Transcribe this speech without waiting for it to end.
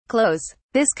Close.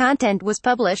 This content was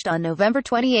published on November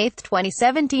 28,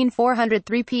 2017,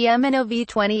 403 PMNov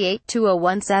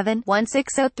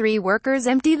 28-2017-1603. Workers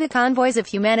empty the convoys of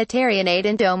humanitarian aid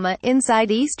in Douma,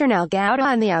 inside eastern alGhouta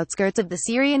on the outskirts of the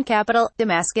Syrian capital,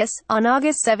 Damascus. On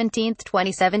August 17,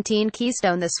 2017,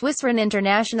 Keystone, the Swissrun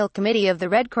International Committee of the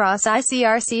Red Cross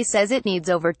ICRC, says it needs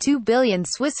over 2 billion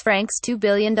Swiss francs $2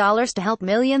 billion to help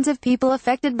millions of people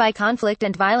affected by conflict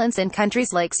and violence in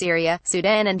countries like Syria,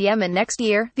 Sudan and Yemen next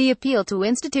year. The appeal to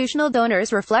institutional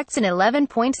donors reflects an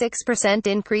 11.6%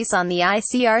 increase on the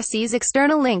ICRC's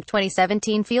external link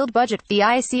 2017 field budget. The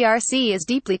ICRC is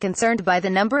deeply concerned by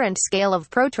the number and scale of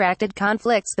protracted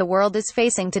conflicts the world is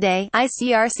facing today.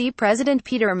 ICRC President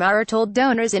Peter Maurer told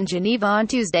donors in Geneva on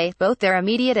Tuesday, both their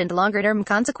immediate and longer-term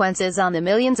consequences on the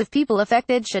millions of people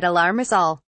affected should alarm us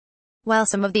all. While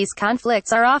some of these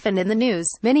conflicts are often in the news,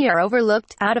 many are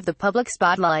overlooked, out of the public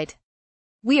spotlight.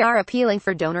 We are appealing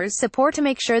for donors' support to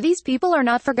make sure these people are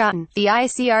not forgotten. The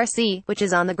ICRC, which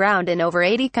is on the ground in over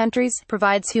 80 countries,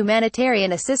 provides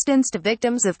humanitarian assistance to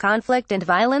victims of conflict and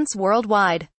violence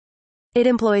worldwide. It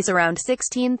employs around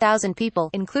 16,000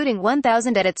 people, including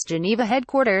 1,000 at its Geneva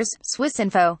headquarters.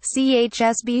 Swissinfo,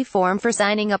 CHSB form for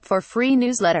signing up for free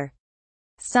newsletter.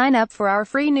 Sign up for our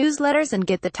free newsletters and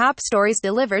get the top stories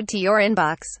delivered to your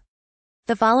inbox.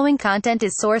 The following content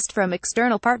is sourced from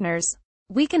external partners.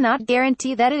 We cannot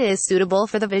guarantee that it is suitable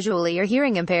for the visually or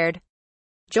hearing impaired.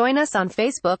 Join us on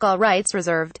Facebook. All rights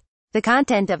reserved. The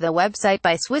content of the website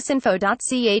by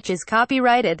swissinfo.ch is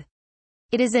copyrighted.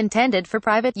 It is intended for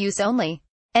private use only.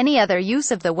 Any other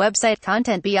use of the website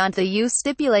content beyond the use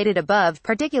stipulated above,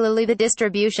 particularly the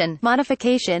distribution,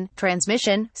 modification,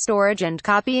 transmission, storage and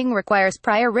copying, requires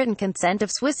prior written consent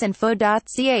of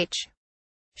swissinfo.ch.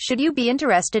 Should you be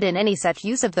interested in any such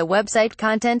use of the website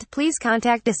content, please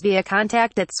contact us via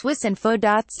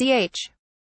contact@swissinfo.ch.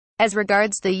 As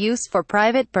regards the use for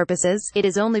private purposes, it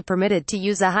is only permitted to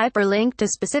use a hyperlink to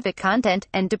specific content,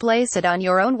 and to place it on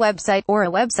your own website, or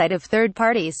a website of third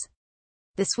parties.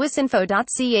 The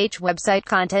swissinfo.ch website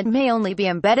content may only be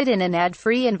embedded in an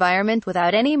ad-free environment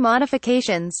without any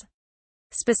modifications.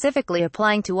 Specifically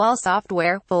applying to all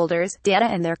software, folders, data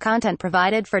and their content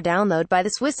provided for download by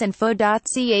the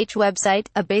swissinfo.ch website.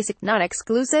 A basic,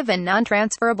 non-exclusive and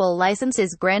non-transferable license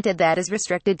is granted that is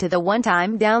restricted to the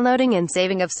one-time downloading and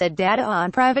saving of said data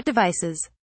on private devices.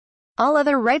 All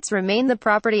other rights remain the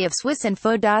property of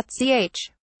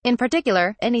swissinfo.ch. In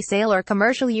particular, any sale or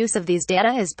commercial use of these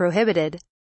data is prohibited.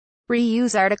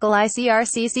 Reuse article.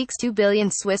 ICRC seeks 2 billion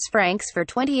Swiss francs for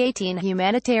 2018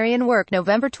 humanitarian work.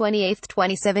 November 28,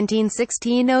 2017,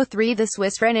 1603. The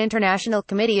Swissrun International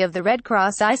Committee of the Red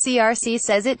Cross ICRC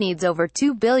says it needs over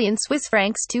 2 billion Swiss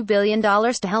francs $2 billion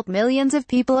to help millions of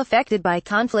people affected by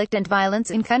conflict and violence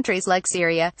in countries like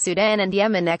Syria, Sudan and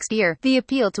Yemen next year. The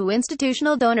appeal to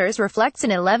institutional donors reflects an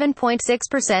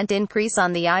 11.6% increase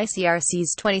on the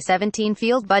ICRC's 2017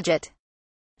 field budget.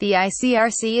 The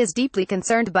ICRC is deeply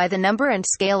concerned by the number and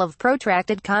scale of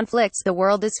protracted conflicts the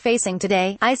world is facing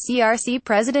today. ICRC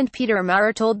President Peter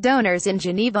Maurer told donors in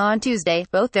Geneva on Tuesday,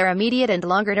 both their immediate and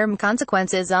longer-term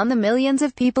consequences on the millions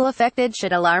of people affected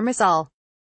should alarm us all.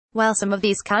 While some of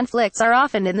these conflicts are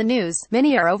often in the news,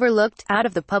 many are overlooked, out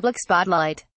of the public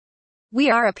spotlight. We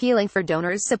are appealing for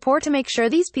donors' support to make sure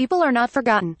these people are not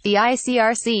forgotten. The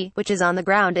ICRC, which is on the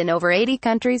ground in over 80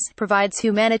 countries, provides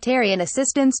humanitarian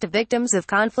assistance to victims of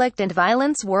conflict and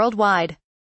violence worldwide.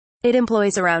 It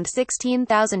employs around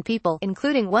 16,000 people,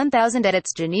 including 1,000 at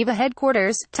its Geneva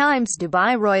headquarters. Times.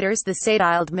 Dubai. Reuters. The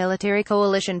state-owned military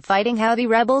coalition fighting Houthi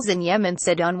rebels in Yemen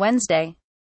said on Wednesday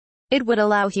it would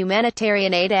allow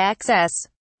humanitarian aid access.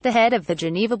 The head of the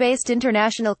Geneva-based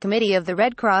International Committee of the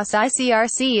Red Cross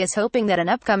ICRC is hoping that an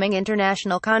upcoming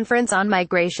international conference on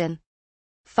migration.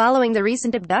 Following the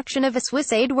recent abduction of a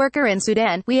Swiss aid worker in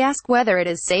Sudan, we ask whether it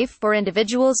is safe for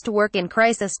individuals to work in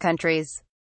crisis countries.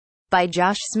 By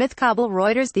Josh Smith-Cobble.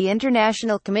 Reuters. The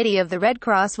International Committee of the Red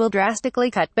Cross will drastically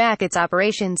cut back its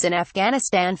operations in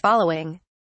Afghanistan following.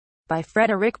 By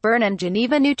Frederick Byrne.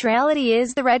 Geneva. Neutrality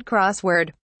is the Red Cross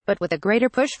word, but with a greater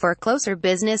push for closer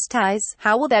business ties.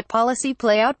 How will that policy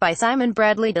play out? By Simon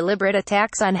Bradley. Deliberate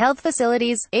attacks on health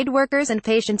facilities, aid workers and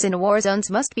patients in war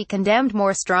zones must be condemned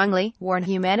more strongly, warn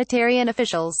humanitarian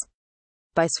officials.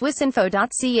 By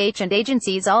swissinfo.ch and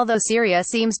agencies. Although Syria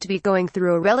seems to be going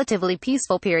through a relatively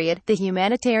peaceful period, the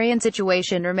humanitarian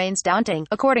situation remains daunting,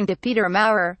 according to Peter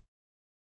Maurer,